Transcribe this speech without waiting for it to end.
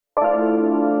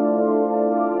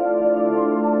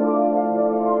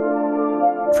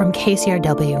From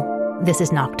KCRW, this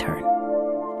is Nocturne.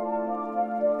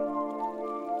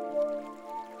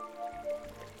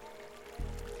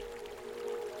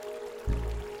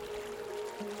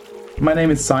 My name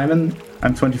is Simon.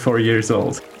 I'm 24 years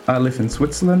old. I live in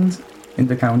Switzerland, in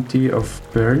the county of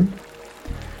Bern.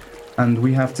 And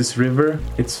we have this river.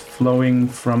 It's flowing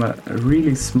from a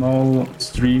really small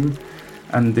stream,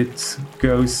 and it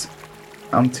goes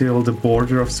until the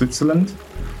border of Switzerland,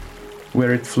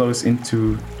 where it flows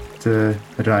into the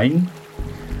Rhine.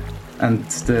 And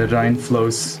the Rhine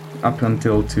flows up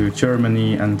until to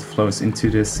Germany and flows into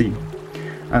the sea.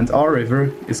 And our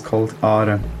river is called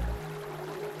Aare.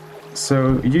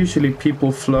 So usually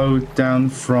people flow down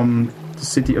from the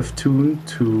city of Thun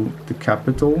to the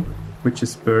capital, which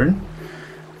is Bern.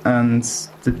 And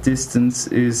the distance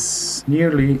is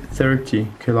nearly 30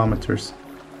 kilometers.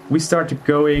 We started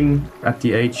going at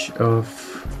the age of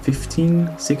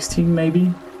 15, 16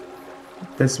 maybe.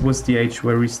 This was the age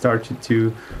where we started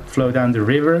to flow down the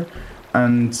river.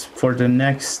 And for the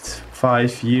next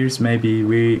 5 years, maybe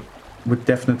we would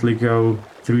definitely go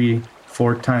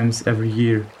 3-4 times every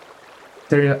year.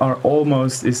 There are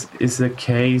almost is a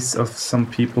case of some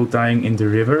people dying in the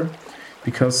river,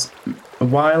 because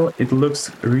while it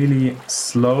looks really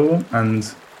slow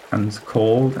and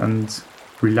cold and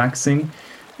relaxing,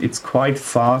 it's quite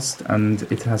fast and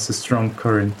it has a strong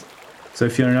current. So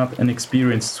if you're not an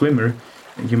experienced swimmer,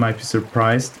 you might be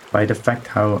surprised by the fact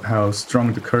how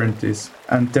strong the current is.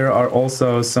 And there are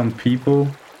also some people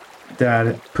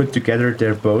that put together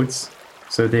their boats.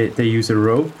 So they use a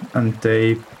rope and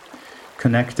they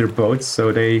connect their boats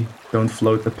so they don't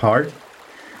float apart.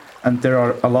 And there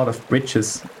are a lot of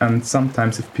bridges, and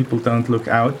sometimes if people don't look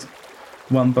out,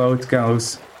 one boat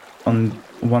goes on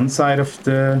one side of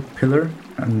the pillar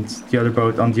and the other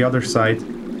boat on the other side,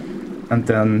 and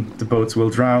then the boats will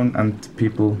drown and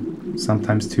people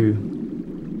sometimes too.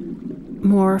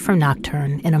 More from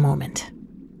Nocturne in a moment.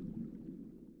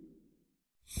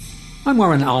 I'm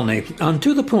Warren Alney. On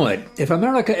To the Point, if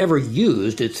America ever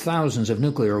used its thousands of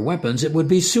nuclear weapons, it would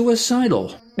be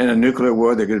suicidal. In a nuclear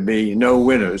war, there could be no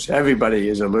winners. Everybody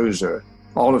is a loser.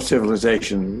 All of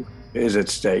civilization is at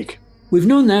stake. We've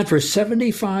known that for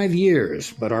 75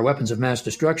 years, but our weapons of mass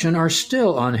destruction are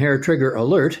still on hair-trigger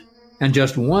alert, and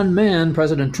just one man,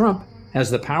 President Trump, has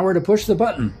the power to push the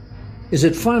button. Is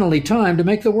it finally time to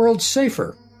make the world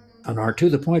safer? On our To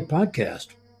the Point podcast.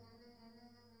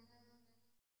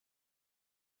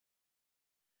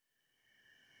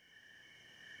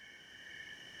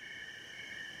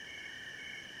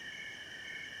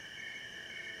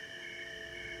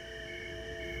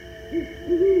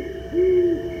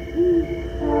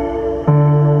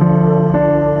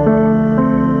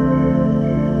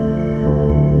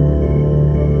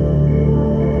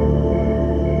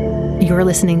 You're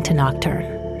listening to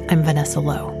Nocturne. I'm Vanessa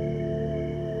Lowe.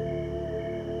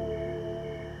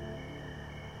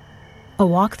 A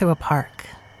walk through a park,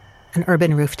 an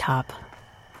urban rooftop,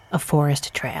 a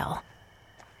forest trail.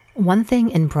 One thing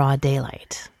in broad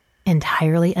daylight,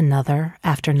 entirely another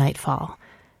after nightfall.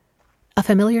 A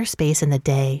familiar space in the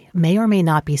day may or may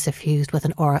not be suffused with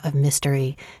an aura of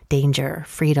mystery, danger,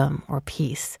 freedom, or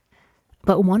peace.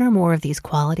 But one or more of these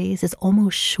qualities is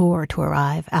almost sure to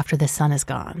arrive after the sun is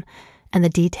gone, and the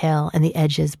detail and the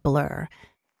edges blur,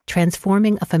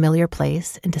 transforming a familiar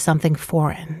place into something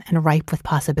foreign and ripe with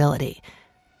possibility,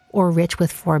 or rich with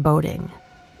foreboding,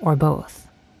 or both.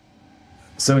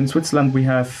 So in Switzerland we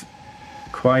have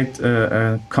quite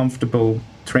comfortable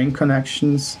train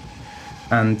connections,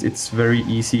 and it's very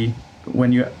easy.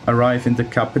 When you arrive in the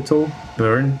capital,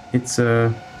 Bern, it's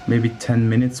a maybe 10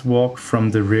 minutes walk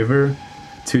from the river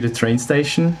to the train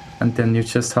station, and then you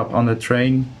just hop on a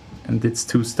train and it's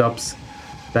 2 stops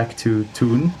back to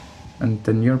Thun, and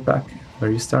then you're back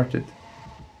where you started.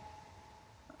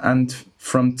 And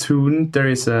from Thun there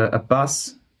is a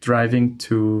bus driving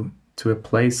to a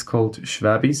place called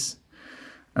Schwabis,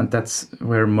 and that's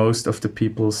where most of the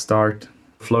people start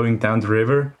flowing down the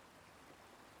river.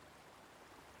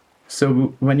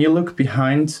 So when you look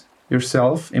behind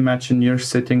yourself, imagine you're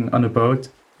sitting on a boat.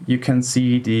 You can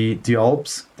see the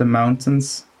Alps, the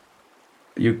mountains.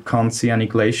 You can't see any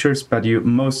glaciers, but you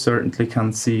most certainly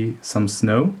can see some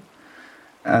snow.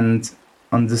 And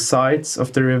on the sides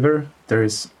of the river, there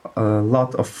is a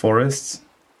lot of forests,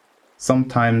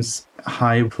 sometimes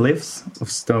high cliffs of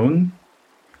stone.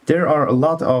 There are a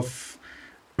lot of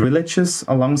villages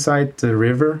alongside the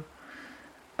river,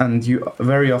 and you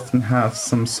very often have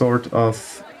some sort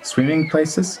of swimming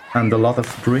places and a lot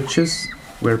of bridges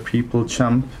where people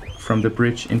jump from the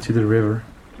bridge into the river.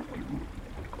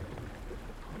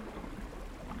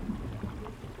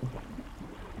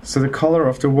 So the color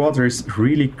of the water is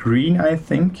really green, I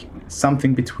think.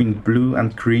 Something between blue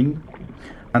and green.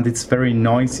 And it's very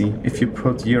noisy. If you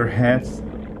put your head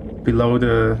below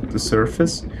the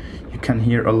surface, you can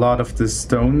hear a lot of the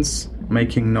stones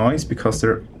making noise because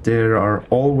there are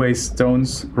always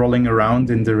stones rolling around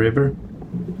in the river.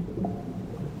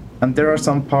 And there are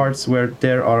some parts where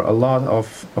there are a lot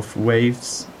of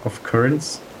waves, of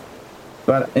currents.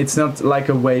 But it's not like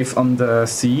a wave on the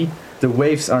sea. The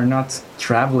waves are not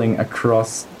traveling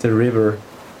across the river.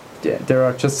 There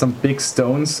are just some big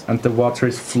stones and the water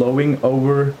is flowing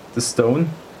over the stone.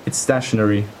 It's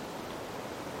stationary.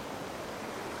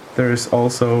 There is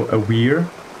also a weir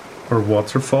or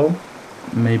waterfall.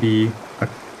 Maybe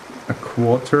a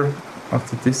quarter of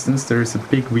the distance there is a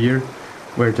big weir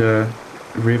where the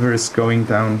river is going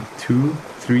down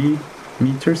 2-3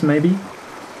 meters maybe.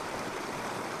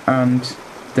 And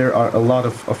there are a lot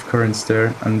of currents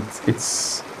there, and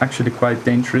it's actually quite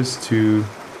dangerous to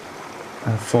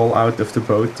fall out of the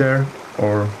boat there,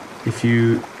 or if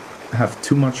you have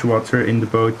too much water in the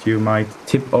boat you might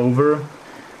tip over,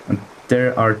 and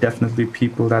there are definitely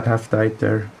people that have died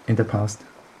there in the past.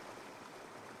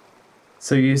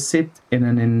 So you sit in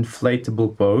an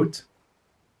inflatable boat,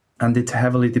 and it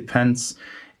heavily depends.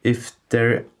 If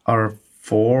there are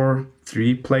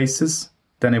 3 places,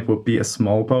 then it would be a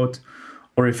small boat,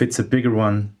 or if it's a bigger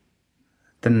one,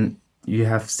 then you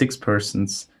have 6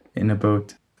 persons in a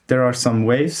boat. There are some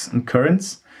waves and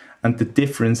currents, and the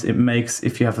difference it makes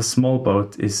if you have a small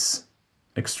boat is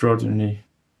extraordinary.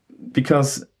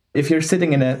 Because if you're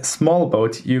sitting in a small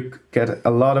boat, you get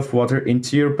a lot of water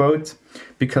into your boat,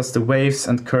 because the waves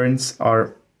and currents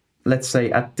are, let's say,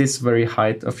 at this very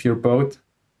height of your boat.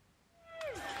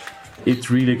 It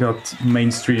really got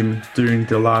mainstream during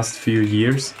the last few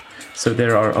years. So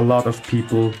there are a lot of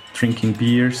people drinking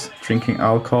beers, drinking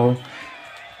alcohol,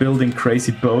 building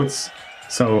crazy boats.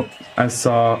 So I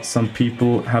saw some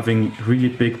people having really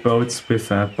big boats with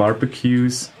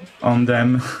barbecues on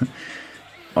them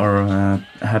or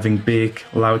having big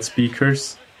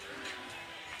loudspeakers.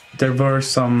 There were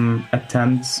some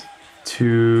attempts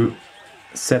to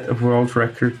set a world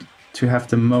record to have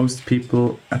the most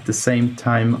people at the same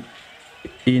time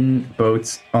in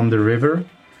boats on the river.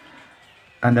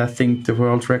 And I think the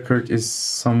world record is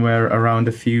somewhere around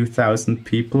a few thousand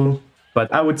people.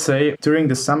 But I would say during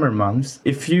the summer months,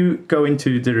 if you go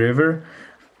into the river,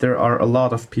 there are a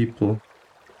lot of people.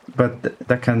 But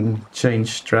that can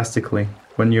change drastically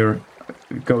when you're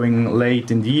going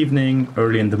late in the evening,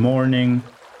 early in the morning,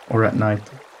 or at night.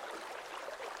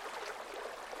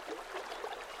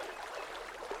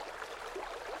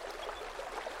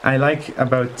 I like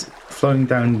about flowing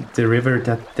down the river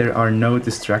that there are no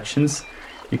distractions.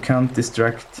 You can't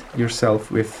distract yourself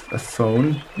with a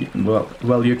phone.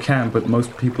 Well, you can, but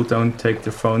most people don't take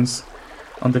their phones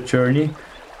on the journey.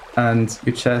 And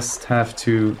you just have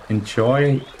to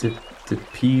enjoy the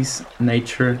peace,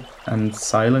 nature, and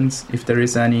silence, if there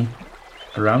is any,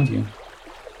 around you.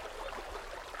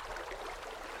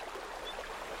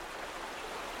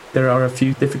 There are a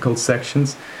few difficult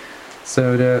sections.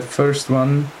 So the first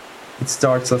one, it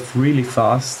starts off really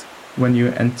fast when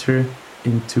you enter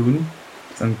in Thun.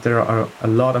 And there are a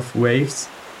lot of waves,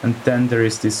 and then there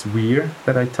is this weir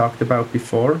that I talked about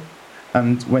before.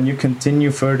 And when you continue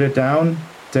further down,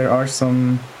 there are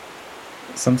some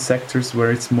sectors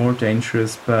where it's more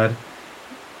dangerous, but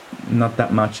not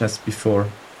that much as before.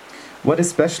 What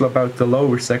is special about the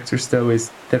lower sectors though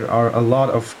is there are a lot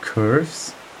of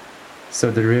curves. So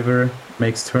the river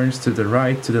makes turns to the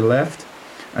right, to the left,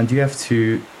 and you have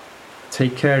to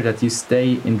take care that you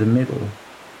stay in the middle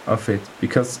of it,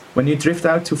 because when you drift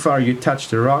out too far, you touch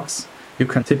the rocks, you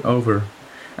can tip over.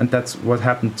 And that's what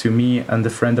happened to me and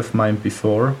a friend of mine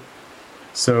before.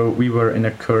 So we were in a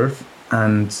curve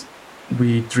and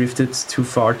we drifted too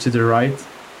far to the right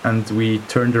and we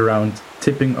turned around,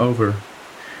 tipping over.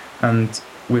 And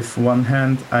with one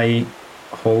hand I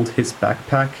hold his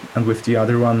backpack and with the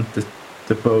other one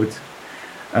the boat.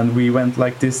 And we went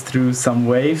like this through some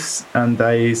waves, and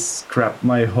I scraped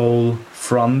my whole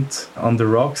front on the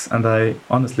rocks, and I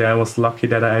was lucky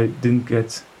that I didn't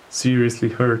get seriously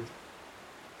hurt.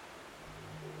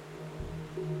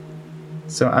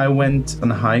 So I went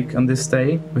on a hike on this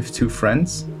day with 2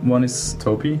 friends. One is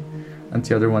Toby and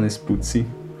the other one is Bootsy.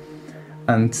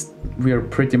 And we are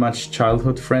pretty much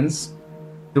childhood friends.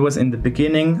 It was in the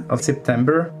beginning of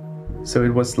September, so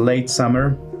it was late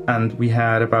summer. And we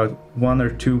had about 1 or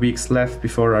 2 weeks left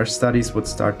before our studies would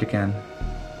start again.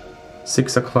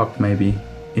 6 o'clock maybe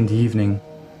in the evening.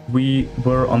 We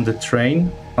were on the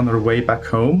train on our way back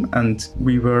home, and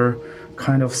we were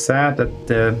kind of sad that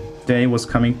the day was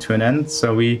coming to an end.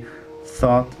 So we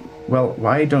thought, well,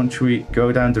 why don't we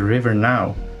go down the river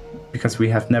now? Because we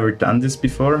have never done this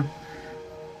before.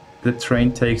 The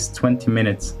train takes 20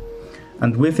 minutes.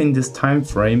 And within this time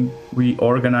frame, we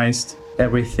organized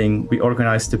everything. We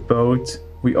organized the boat,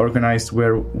 we organized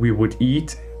where we would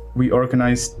eat, we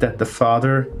organized that the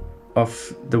father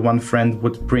of the one friend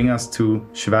would bring us to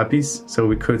Schwabis so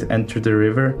we could enter the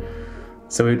river.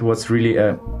 So it was really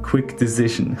a quick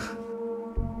decision.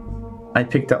 I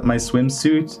picked up my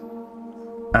swimsuit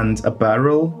and a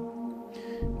barrel.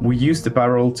 We used the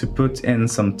barrel to put in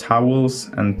some towels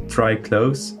and dry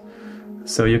clothes.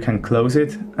 So you can close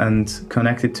it and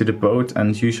connect it to the boat,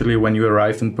 and usually when you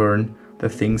arrive in Bern, the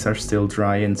things are still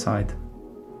dry inside.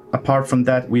 Apart from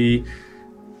that, we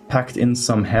packed in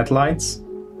some headlights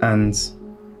and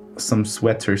some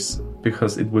sweaters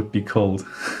because it would be cold.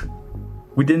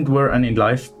 We didn't wear any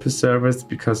life preservers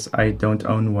because I don't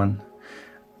own one.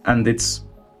 And it's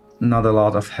not a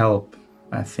lot of help,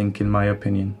 I think, in my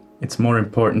opinion. It's more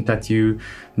important that you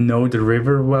know the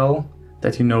river well,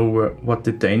 that you know what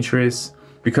the danger is.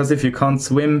 Because if you can't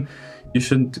swim, you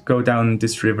shouldn't go down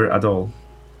this river at all.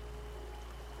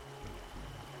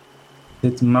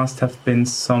 It must have been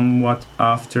somewhat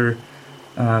after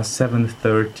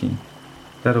 7:30.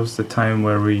 That was the time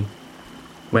where we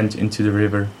went into the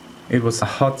river. It was a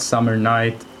hot summer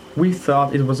night. We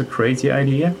thought it was a crazy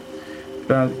idea,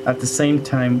 but at the same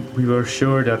time we were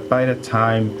sure that by the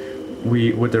time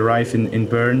we would arrive in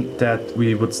Bern, that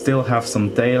we would still have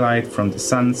some daylight from the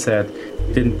sunset.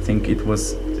 Didn't think it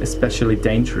was especially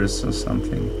dangerous or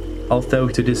something. Although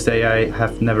to this day I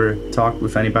have never talked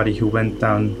with anybody who went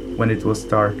down when it was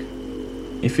dark.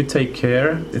 If you take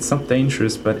care, it's not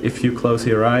dangerous, but if you close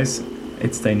your eyes,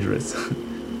 it's dangerous.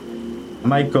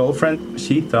 My girlfriend,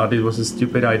 she thought it was a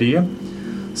stupid idea,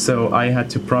 so I had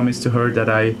to promise to her that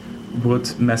I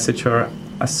would message her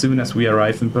as soon as we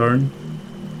arrive in Bern.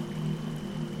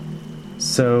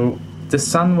 So the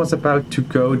sun was about to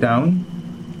go down,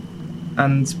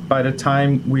 and by the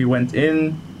time we went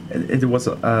in, it was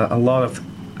a lot of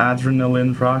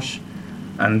adrenaline rush,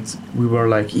 and we were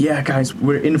like, yeah guys,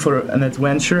 we're in for an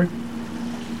adventure.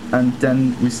 And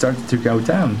then we started to go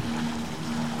down.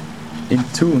 In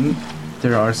Thun,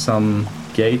 there are some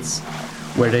gates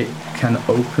where they can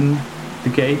open the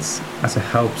gates as a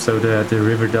help so the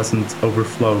river doesn't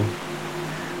overflow.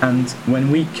 And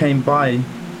when we came by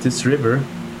this river,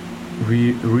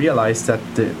 we realized that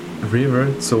the river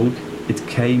Zulg, it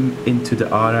came into the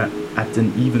Aare at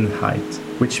an even height,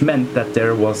 which meant that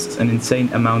there was an insane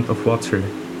amount of water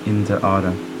in the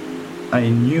Aare. I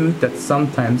knew that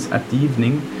sometimes at the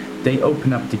evening they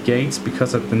open up the gates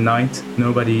because at the night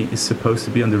nobody is supposed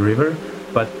to be on the river,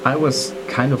 but I was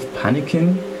kind of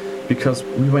panicking because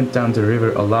we went down the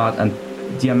river a lot and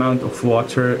the amount of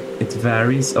water, it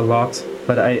varies a lot.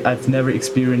 But I've never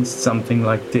experienced something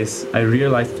like this. I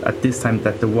realized at this time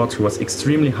that the water was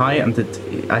extremely high and that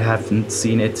I haven't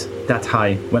seen it that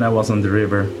high when I was on the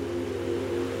river.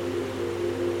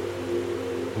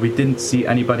 We didn't see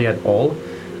anybody at all,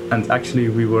 and actually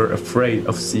we were afraid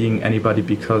of seeing anybody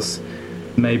because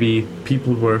maybe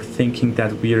people were thinking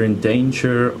that we are in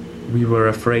danger. We were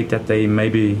afraid that they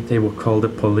would call the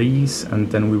police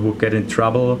and then we would get in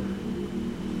trouble.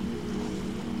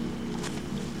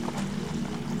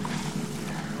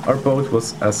 Our boat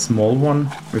was a small one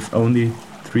with only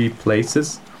 3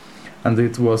 places, and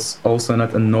it was also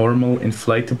not a normal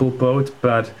inflatable boat,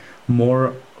 but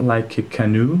more like a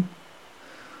canoe.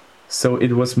 So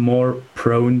it was more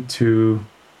prone to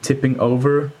tipping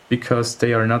over because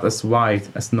they are not as wide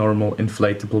as normal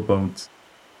inflatable boats.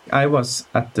 I was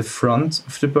at the front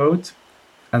of the boat,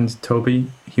 and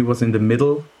Toby, he was in the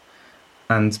middle,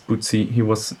 and Butzi, he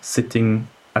was sitting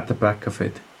at the back of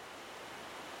it.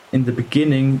 In the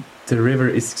beginning, the river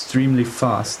is extremely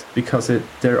fast because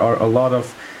there are a lot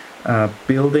of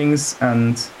buildings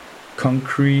and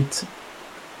concrete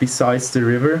besides the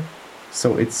river,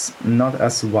 so it's not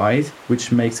as wide,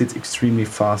 which makes it extremely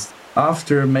fast.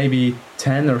 After maybe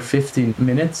 10 or 15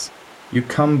 minutes, you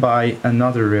come by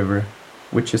another river,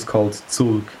 which is called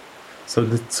Zulg. So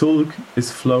the Zulg is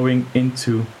flowing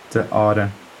into the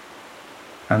Aare,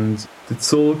 and the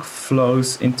Zulg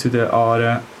flows into the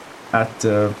Aare at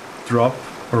the drop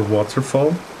or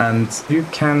waterfall, and you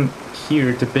can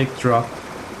hear the big drop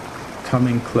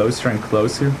coming closer and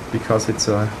closer because it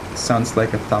sounds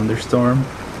like a thunderstorm,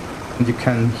 and you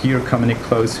can hear coming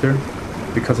closer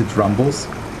because it rumbles.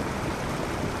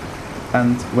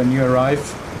 And when you arrive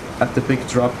at the big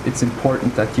drop, it's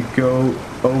important that you go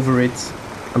over it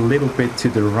a little bit to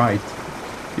the right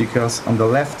because on the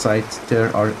left side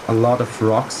there are a lot of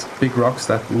rocks, big rocks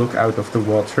that look out of the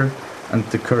water, and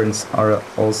the currents are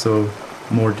also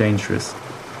more dangerous.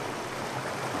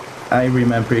 I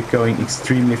remember it going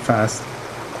extremely fast.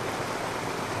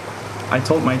 I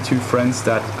told my two friends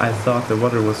that I thought the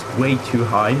water was way too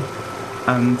high,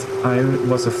 and I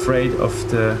was afraid of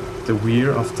the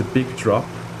weir, of the big drop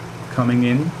coming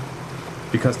in,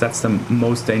 because that's the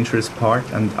most dangerous part,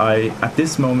 and at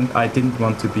this moment I didn't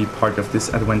want to be part of this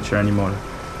adventure anymore.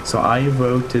 So I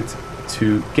voted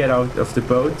to get out of the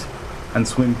boat and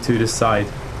swim to the side,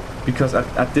 because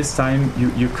at this time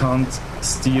you can't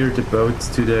steer the boat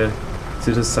to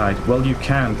the side. Well, you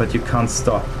can, but you can't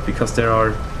stop, because there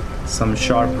are some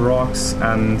sharp rocks,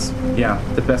 and yeah,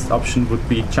 the best option would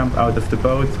be jump out of the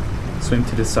boat, swim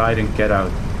to the side and get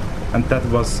out. And that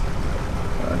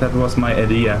was my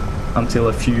idea until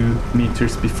a few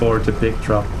meters before the big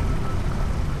drop.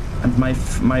 And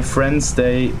my friends,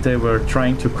 they were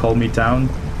trying to calm me down,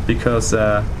 because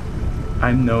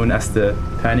I'm known as the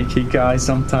panicky guy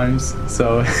sometimes.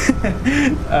 So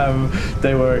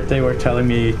they were telling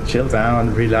me, chill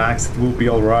down, relax, it will be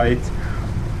all right.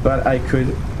 But I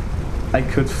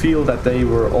could feel that they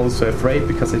were also afraid,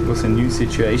 because it was a new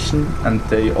situation, and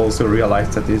they also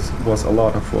realized that this was a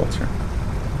lot of water.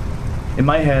 In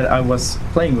my head, I was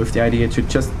playing with the idea to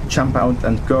just jump out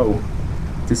and go,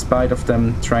 despite of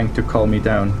them trying to calm me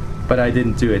down, but I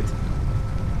didn't do it.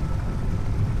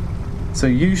 So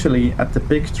usually at the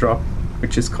big drop,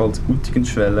 which is called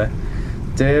Utigenschwelle,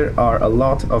 there are a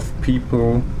lot of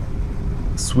people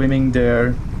swimming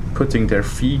there, putting their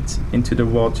feet into the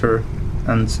water,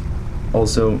 and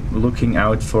also looking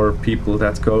out for people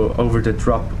that go over the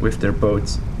drop with their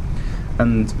boats.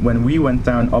 And when we went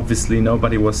down, obviously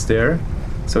nobody was there,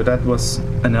 so that was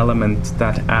an element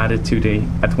that added to the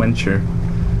adventure,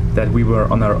 that we were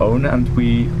on our own and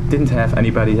we didn't have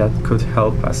anybody that could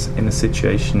help us in a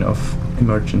situation of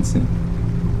emergency.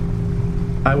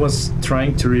 I was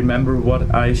trying to remember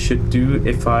what I should do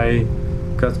if I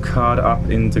got caught up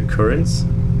in the currents,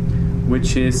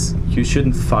 which is you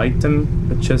shouldn't fight them,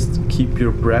 but just keep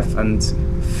your breath and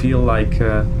feel like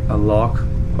a log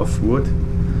of wood.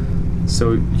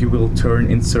 So you will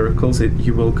turn in circles,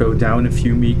 you will go down a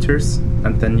few meters,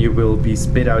 and then you will be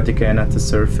spit out again at the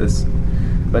surface.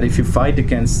 But if you fight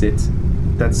against it,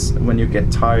 that's when you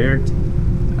get tired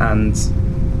and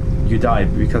you die,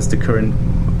 because the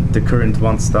current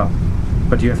won't stop.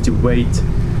 But you have to wait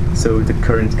so the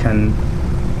current can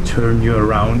turn you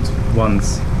around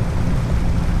once.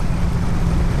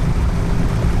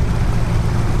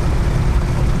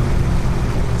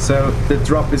 So the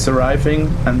drop is arriving,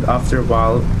 and after a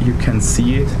while you can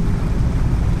see it.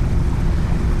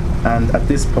 And at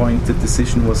this point the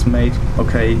decision was made,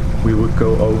 okay, we would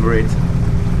go over it.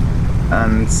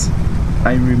 And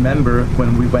I remember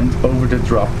when we went over the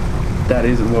drop that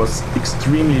it was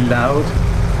extremely loud.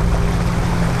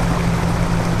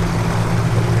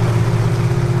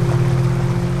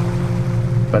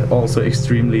 But also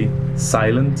extremely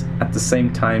silent at the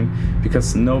same time,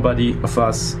 because nobody of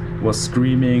us was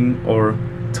screaming or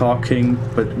talking,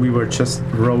 but we were just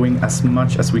rowing as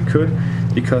much as we could,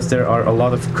 because there are a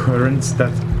lot of currents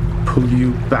that pull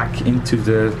you back into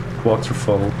the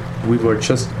waterfall. We were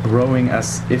just rowing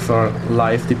as if our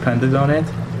life depended on it.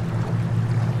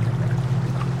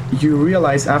 You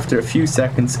realize after a few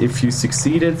seconds if you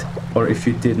succeeded or if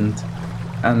you didn't.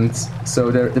 And so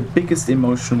the biggest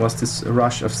emotion was this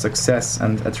rush of success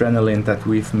and adrenaline that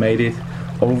we've made it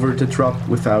over the drop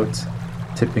without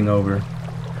tipping over.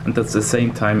 And at the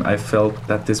same time I felt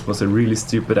that this was a really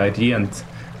stupid idea and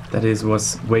that it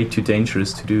was way too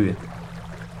dangerous to do it.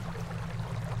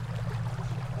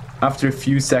 After a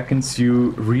few seconds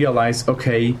you realize,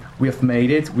 okay, we have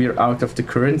made it, we're out of the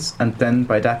currents, and then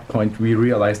by that point we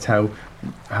realized how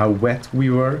wet we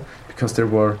were, because there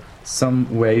were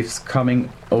some waves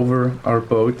coming over our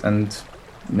boat and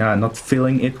not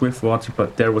filling it with water,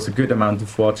 but there was a good amount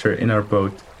of water in our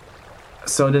boat.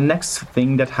 So the next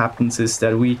thing that happens is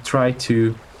that we try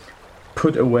to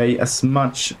put away as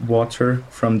much water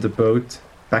from the boat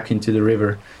back into the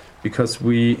river, because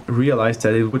we realized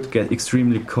that it would get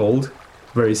extremely cold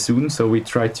very soon, so we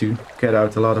tried to get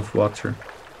out a lot of water.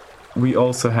 We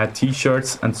also had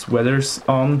t-shirts and sweaters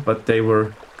on, but they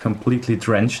were completely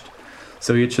drenched,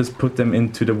 so you just put them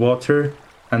into the water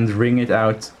and wring it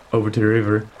out over the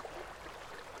river.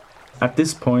 At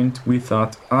this point we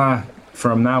thought,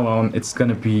 from now on it's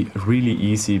gonna be really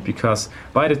easy, because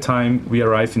by the time we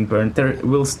arrive in Bern there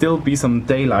will still be some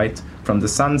daylight from the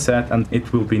sunset and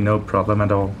it will be no problem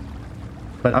at all.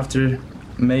 But after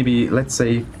maybe, let's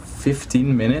say,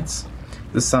 15 minutes,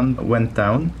 the sun went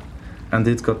down and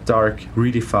it got dark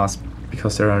really fast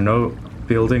because there are no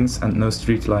buildings and no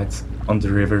streetlights on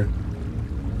the river.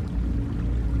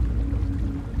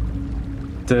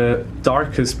 The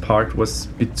darkest part was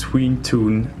between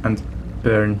Thun and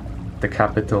Bern, the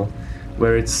capital,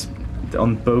 where it's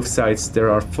on both sides there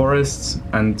are forests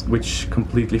and which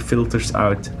completely filters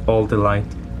out all the light.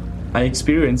 I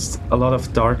experienced a lot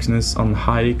of darkness on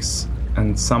hikes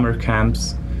and summer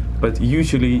camps, but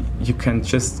usually you can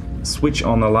just switch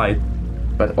on a light.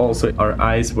 But also our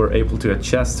eyes were able to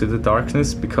adjust to the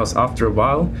darkness because after a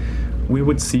while we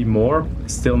would see more,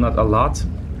 still not a lot,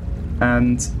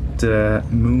 and the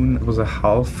moon was a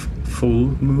half full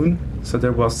moon, so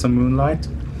there was some moonlight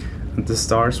and the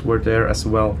stars were there as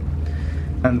well.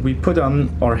 And we put on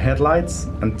our headlights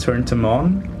and turned them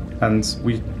on, and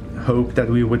we hoped that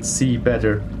we would see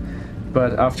better.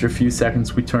 But after a few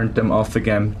seconds we turned them off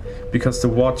again because the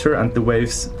water and the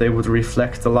waves, they would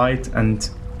reflect the light and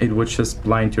it would just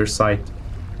blind your sight.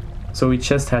 So we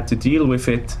just had to deal with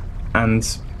it and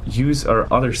use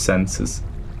our other senses.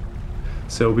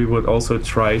 So we would also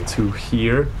try to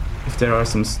hear if there are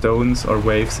some stones or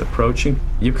waves approaching.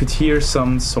 You could hear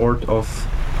some sort of,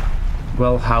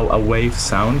 well, how a wave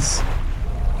sounds.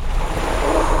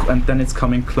 And then it's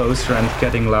coming closer and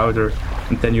getting louder.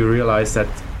 And then you realize that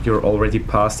you're already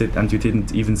past it and you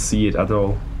didn't even see it at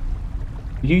all.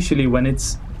 Usually when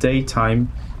it's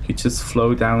daytime, you just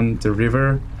flow down the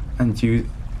river and you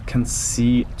can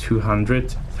see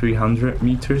 200, 300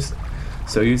 meters.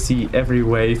 So you see every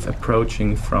wave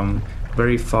approaching from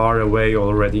very far away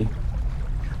already.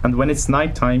 And when it's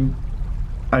nighttime,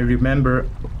 I remember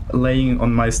laying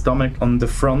on my stomach on the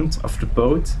front of the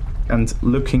boat and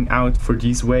looking out for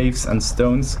these waves and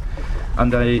stones.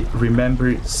 And I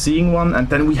remember seeing one, and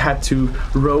then we had to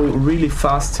row really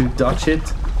fast to dodge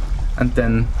it. And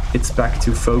then it's back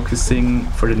to focusing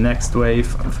for the next wave,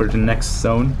 for the next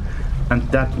zone. And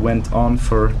that went on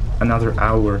for another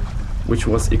hour, which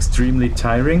was extremely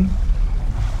tiring,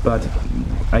 but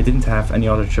I didn't have any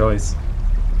other choice.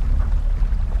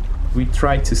 We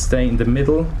tried to stay in the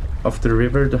middle of the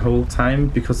river the whole time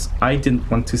because I didn't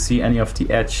want to see any of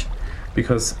the edge,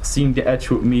 because seeing the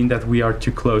edge would mean that we are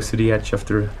too close to the edge of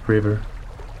the river.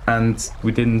 And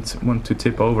we didn't want to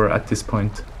tip over at this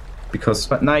point,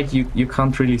 because at night you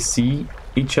can't really see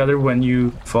each other when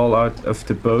you fall out of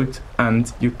the boat,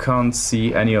 and you can't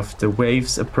see any of the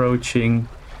waves approaching.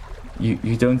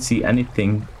 You don't see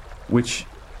anything, which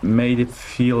made it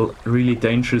feel really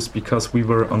dangerous because we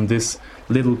were on this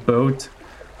little boat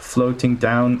floating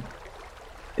down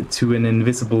to an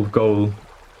invisible goal.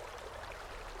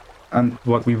 And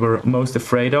what we were most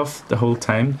afraid of the whole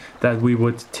time, that we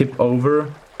would tip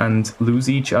over and lose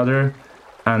each other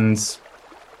and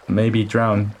maybe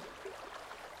drown.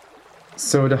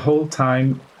 So the whole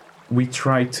time we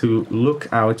tried to look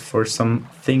out for some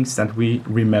things that we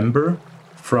remember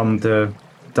from the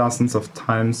dozens of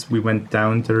times we went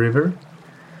down the river,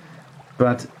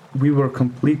 but we were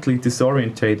completely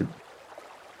disorientated.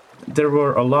 There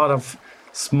were a lot of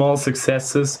small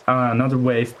successes. Another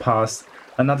wave passed,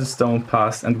 another stone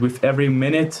passed, and with every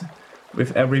minute,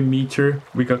 with every meter,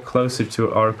 we got closer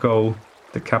to our goal,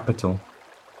 the capital.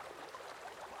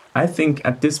 I think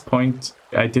at this point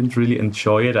I didn't really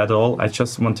enjoy it at all. I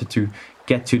just wanted to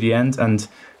get to the end and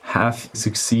have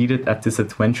succeeded at this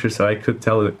adventure so I could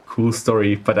tell a cool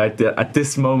story, but at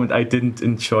this moment I didn't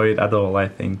enjoy it at all, I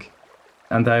think.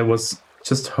 And I was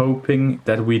just hoping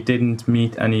that we didn't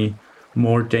meet any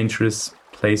more dangerous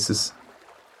places.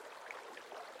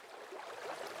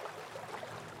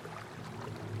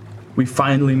 We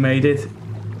finally made it.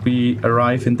 We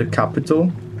arrive in the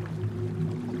capital.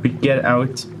 We get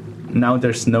out. Now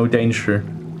there's no danger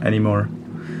anymore.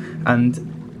 And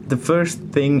the first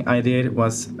thing I did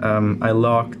was I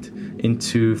logged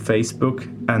into Facebook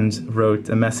and wrote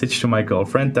a message to my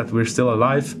girlfriend that we're still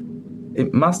alive.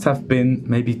 It must have been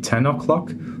maybe 10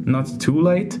 o'clock, not too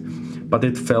late, but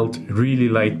it felt really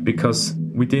late because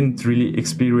we didn't really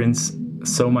experience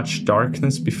so much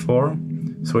darkness before,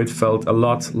 so it felt a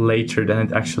lot later than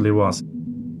it actually was.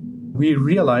 We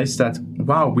realized that,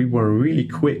 wow, we were really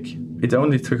quick. It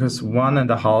only took us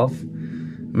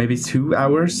 1.5, maybe 2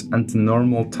 hours, and the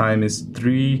normal time is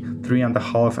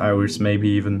 3.5 hours, maybe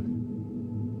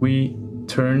even. We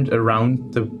turned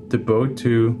around the boat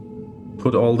to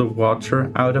put all the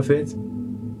water out of it.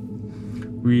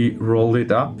 We rolled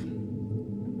it up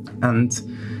and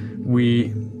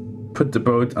we put the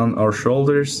boat on our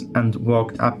shoulders and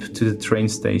walked up to the train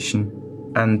station.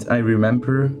 And I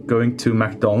remember going to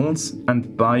McDonald's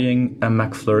and buying a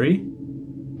McFlurry.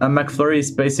 A McFlurry is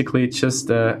basically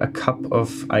just a cup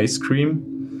of ice cream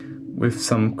with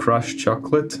some crushed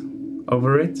chocolate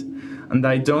over it. And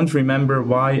I don't remember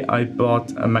why I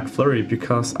bought a McFlurry,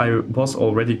 because I was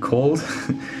already cold.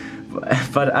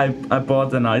 But I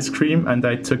bought an ice cream and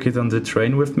I took it on the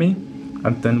train with me,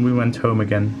 and then we went home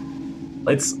again.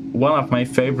 It's one of my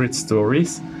favorite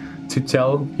stories to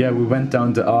tell. Yeah, we went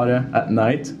down the Aare at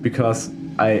night because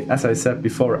as I said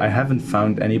before, I haven't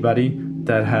found anybody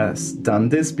that has done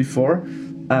this before.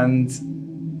 And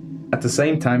at the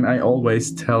same time, I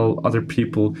always tell other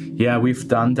people, yeah, we've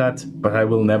done that, but I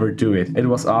will never do it. It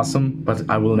was awesome, but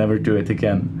I will never do it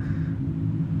again.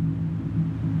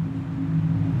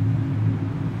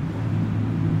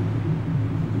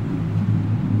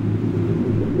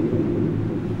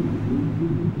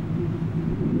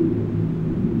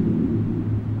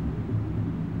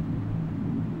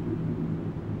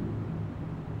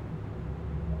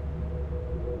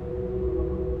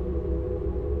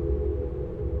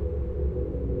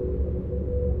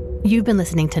 You've been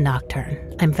listening to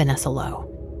Nocturne. I'm Vanessa Lowe.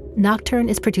 Nocturne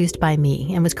is produced by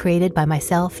me and was created by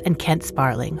myself and Kent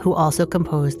Sparling, who also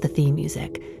composed the theme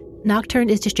music. Nocturne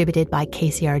is distributed by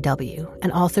KCRW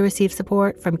and also receives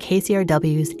support from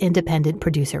KCRW's Independent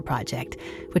Producer Project,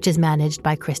 which is managed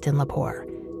by Kristen Lepore.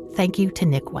 Thank you to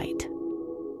Nick White.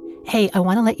 Hey, I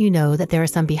want to let you know that there are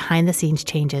some behind-the-scenes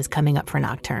changes coming up for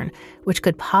Nocturne, which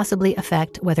could possibly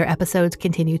affect whether episodes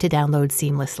continue to download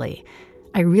seamlessly.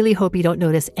 I really hope you don't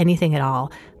notice anything at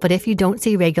all, but if you don't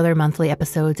see regular monthly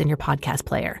episodes in your podcast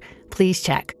player, please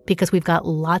check, because we've got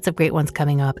lots of great ones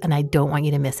coming up and I don't want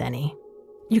you to miss any.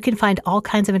 You can find all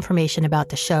kinds of information about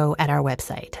the show at our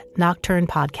website,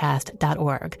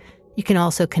 nocturnepodcast.org. You can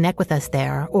also connect with us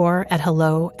there or at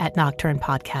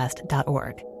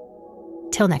hello@nocturnepodcast.org.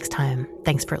 Till next time,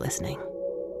 thanks for listening.